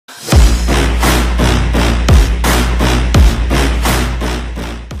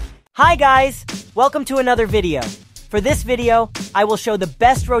Hi guys! Welcome to another video. For this video, I will show the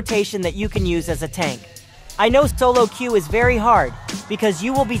best rotation that you can use as a tank. I know solo queue is very hard, because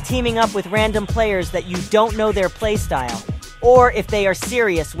you will be teaming up with random players that you don't know their playstyle, or if they are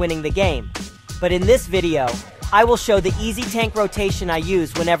serious winning the game. But in this video, I will show the easy tank rotation I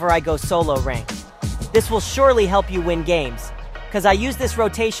use whenever I go solo rank. This will surely help you win games, because I use this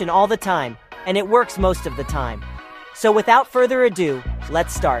rotation all the time, and it works most of the time. So without further ado,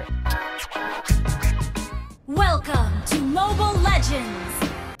 let's start. Welcome to Mobile Legends!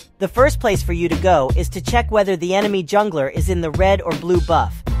 The first place for you to go is to check whether the enemy jungler is in the red or blue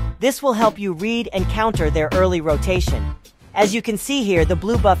buff. This will help you read and counter their early rotation. As you can see here, the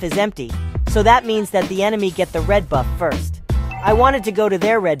blue buff is empty, so that means that the enemy get the red buff first. I wanted to go to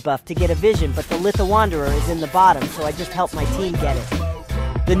their red buff to get a vision, but the Litha Wanderer is in the bottom, so I just helped my team get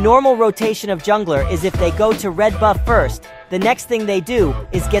it. The normal rotation of jungler is if they go to red buff first, the next thing they do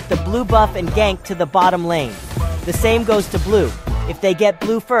is get the blue buff and gank to the bottom lane. The same goes to blue. If they get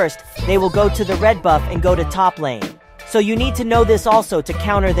blue first, they will go to the red buff and go to top lane. So you need to know this also to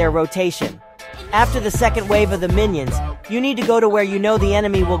counter their rotation. After the second wave of the minions, you need to go to where you know the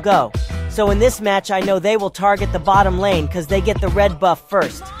enemy will go. So in this match I know they will target the bottom lane because they get the red buff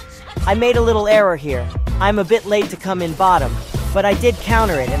first. I made a little error here. I'm a bit late to come in bottom, but I did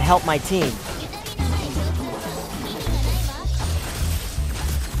counter it and help my team.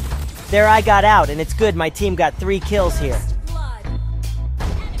 There I got out, and it's good my team got 3 kills here.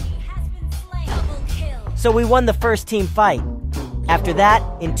 So we won the first team fight. After that,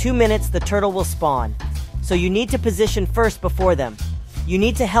 in 2 minutes the turtle will spawn. So you need to position first before them. You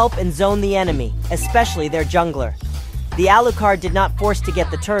need to help and zone the enemy, especially their jungler. The Alucard did not force to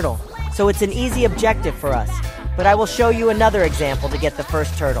get the turtle, so it's an easy objective for us. But I will show you another example to get the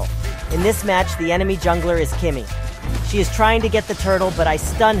first turtle. In this match, the enemy jungler is Kimmy. She is trying to get the turtle, but I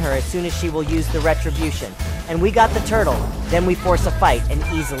stun her as soon as she will use the retribution. And we got the turtle, then we force a fight, and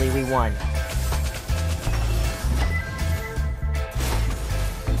easily we won.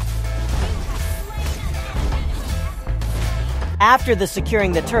 After the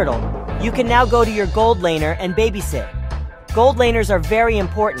securing the turtle, you can now go to your gold laner and babysit. Gold laners are very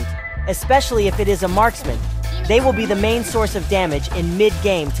important, especially if it is a marksman. They will be the main source of damage in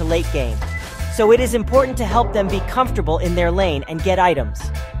mid-game to late game. So it is important to help them be comfortable in their lane and get items.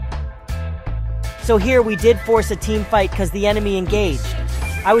 So here we did force a team fight because the enemy engaged.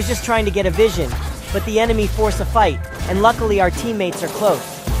 I was just trying to get a vision, but the enemy forced a fight, and luckily our teammates are close.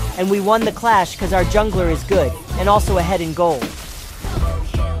 And we won the clash because our jungler is good, and also ahead in gold.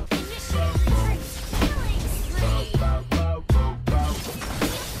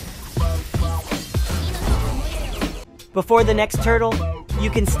 Before the next turtle, you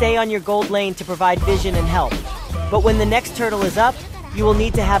can stay on your gold lane to provide vision and help. But when the next turtle is up, you will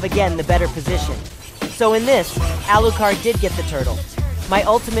need to have again the better position. So in this, Alucard did get the turtle. My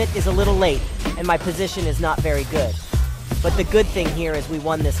ultimate is a little late, and my position is not very good. But the good thing here is we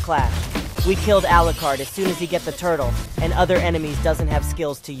won this clash. We killed Alucard as soon as he get the turtle, and other enemies doesn't have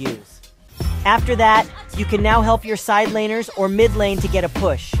skills to use. After that, you can now help your side laners or mid lane to get a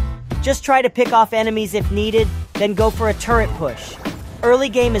push. Just try to pick off enemies if needed, then go for a turret push. Early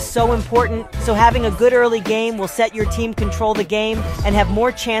game is so important, so having a good early game will set your team control the game and have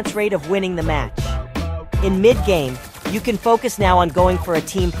more chance rate of winning the match. In mid game, you can focus now on going for a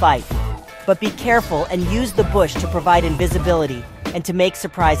team fight. But be careful and use the bush to provide invisibility and to make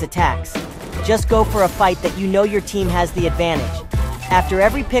surprise attacks. Just go for a fight that you know your team has the advantage. After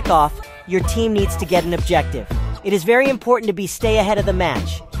every pickoff, your team needs to get an objective. It is very important to stay ahead of the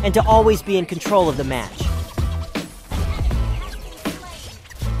match and to always be in control of the match.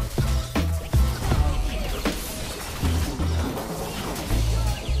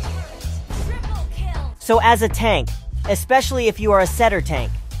 So as a tank, especially if you are a setter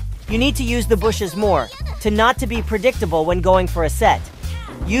tank, you need to use the bushes more, to not to be predictable when going for a set.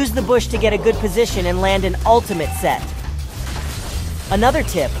 Use the bush to get a good position and land an ultimate set. Another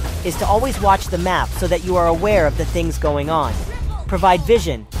tip is to always watch the map so that you are aware of the things going on. Provide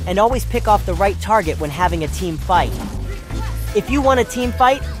vision, and always pick off the right target when having a team fight. If you want a team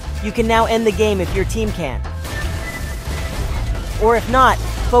fight, you can now end the game if your team can. Or if not,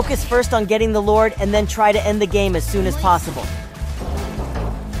 focus first on getting the Lord and then try to end the game as soon as possible.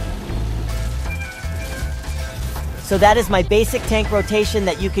 So that is my basic tank rotation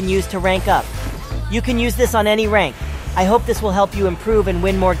that you can use to rank up. You can use this on any rank. I hope this will help you improve and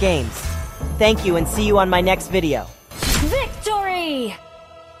win more games. Thank you and see you on my next video.